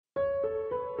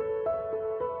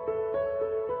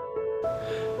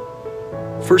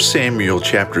1 Samuel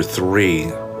chapter 3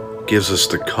 gives us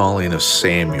the calling of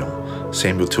Samuel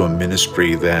to a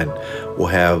ministry that will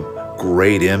have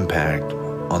great impact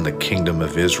on the kingdom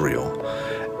of Israel.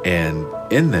 And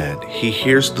in that, he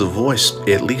hears the voice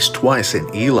at least twice,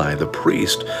 and Eli, the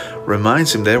priest,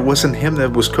 reminds him that it wasn't him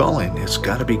that was calling. It's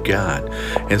got to be God.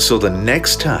 And so the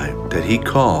next time that he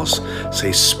calls,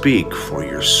 say, "Speak, for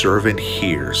your servant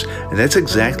hears." And that's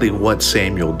exactly what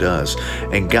Samuel does.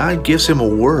 And God gives him a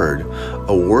word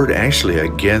actually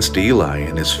against Eli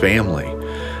and his family.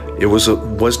 It was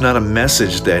not a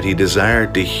message that he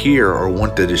desired to hear or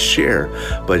wanted to share,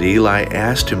 but Eli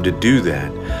asked him to do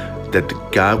that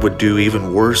God would do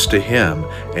even worse to him.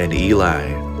 And Eli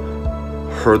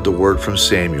heard the word from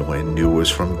Samuel and knew it was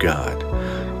from God.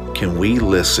 Can we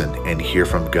listen and hear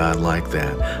from God like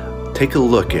that? Take a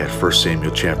look at 1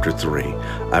 Samuel chapter 3.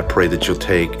 I pray that you'll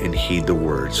take and heed the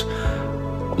words.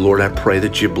 Lord, I pray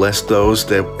that you bless those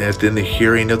that in the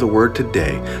hearing of the word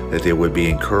today, that they would be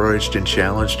encouraged and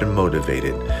challenged and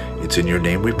motivated. It's in your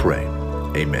name we pray.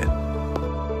 Amen.